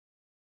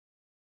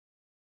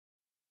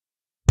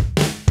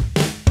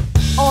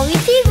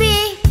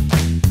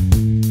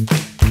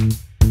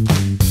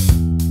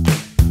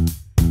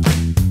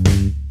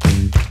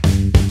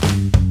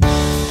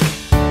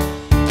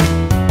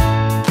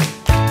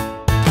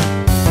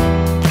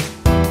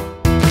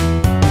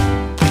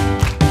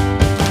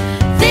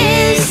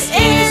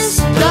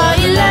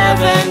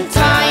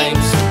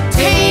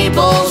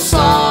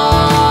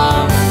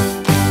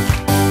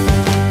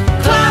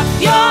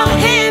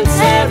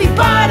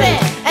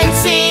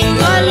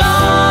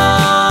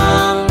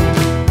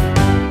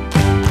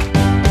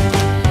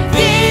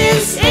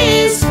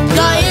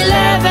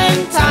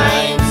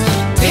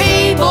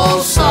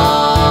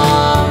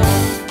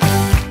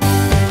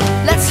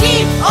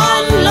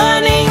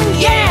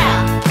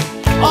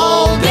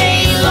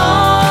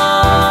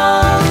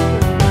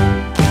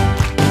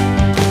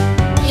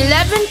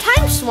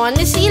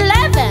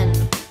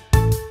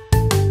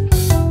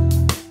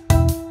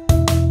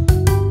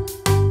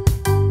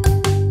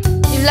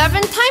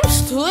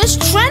is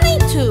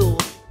 22.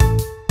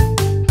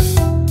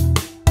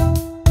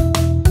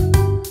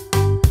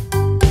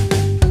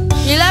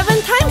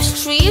 11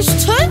 times 3 is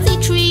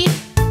 33.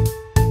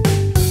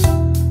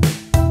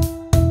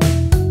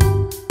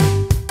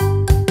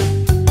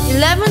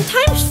 11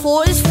 times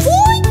 4 is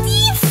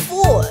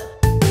 44.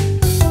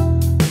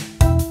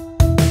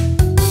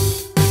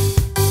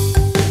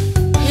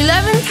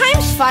 11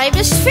 times 5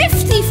 is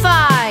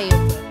 55.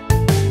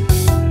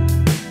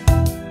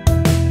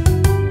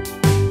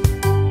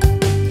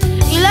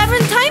 11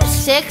 times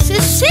 6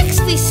 is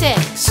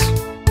 66.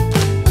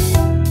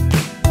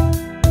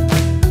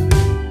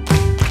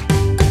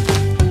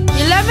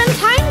 11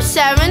 times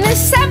 7 is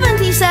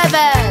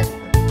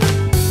 77.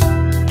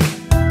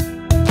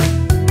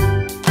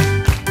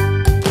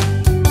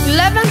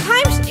 11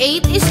 times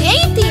 8 is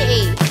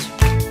 88.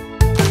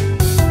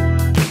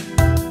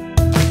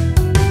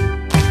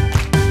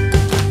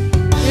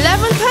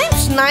 11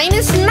 times 9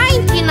 is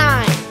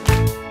 99.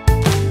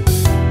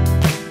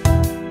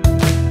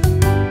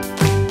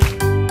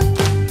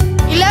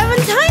 11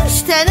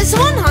 times 10 is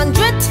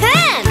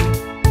 110.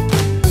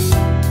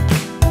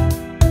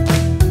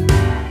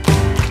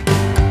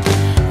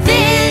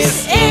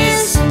 This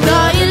is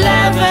the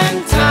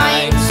 11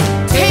 times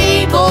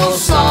table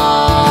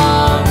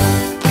song.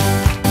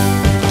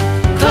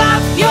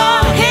 Clap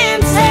your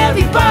hands,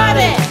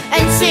 everybody,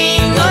 and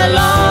sing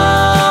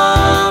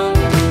along.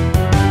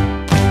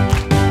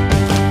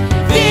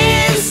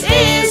 This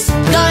is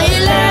the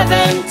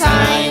 11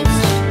 times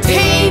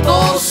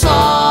table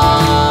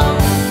song.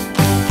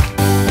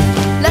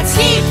 Let's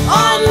keep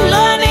on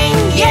learning,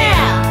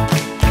 yeah,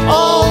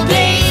 all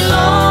day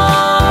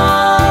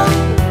long.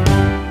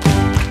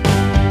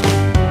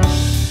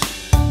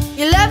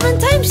 11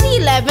 times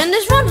 11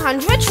 is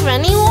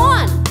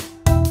 121.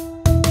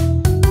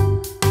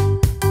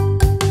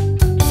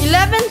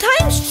 11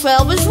 times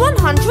 12 is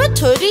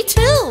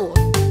 132.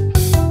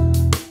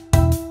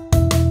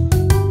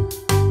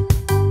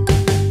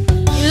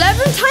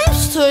 11 times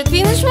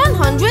 13 is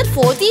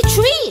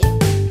 143.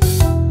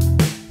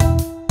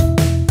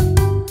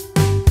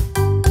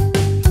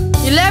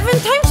 11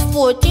 times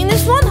 14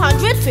 is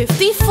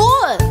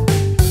 154.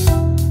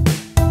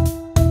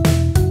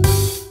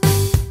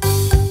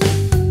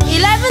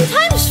 11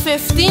 times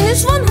 15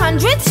 is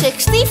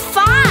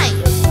 165.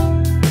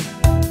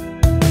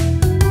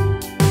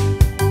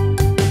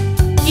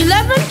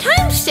 11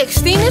 times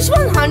 16 is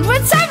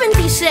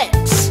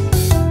 176.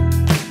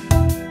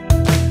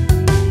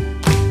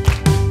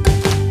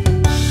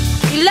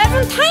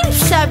 11 times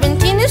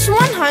 17 is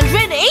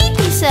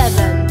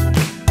 187.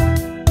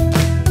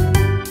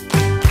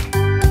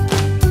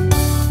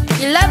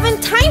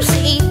 11 times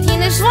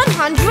 18 is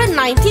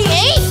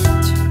 198.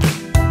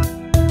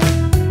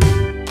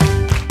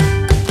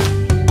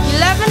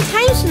 11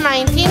 times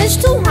 19 is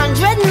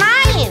 209.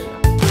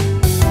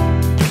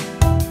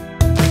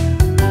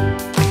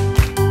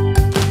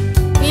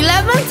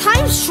 11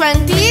 times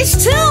 20 is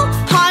 220.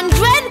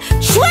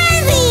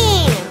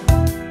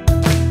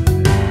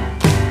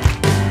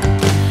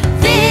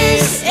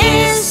 This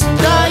is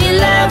the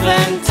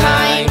 11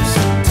 times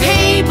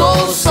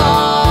table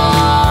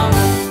song.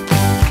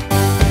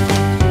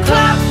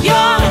 Clap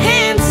your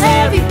hands,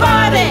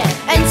 everybody,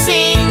 and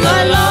sing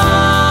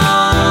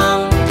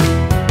along.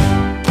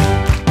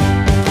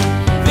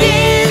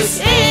 This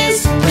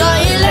is the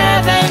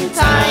 11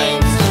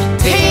 times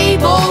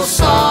table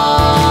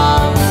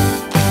song.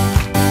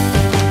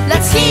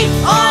 Let's keep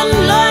on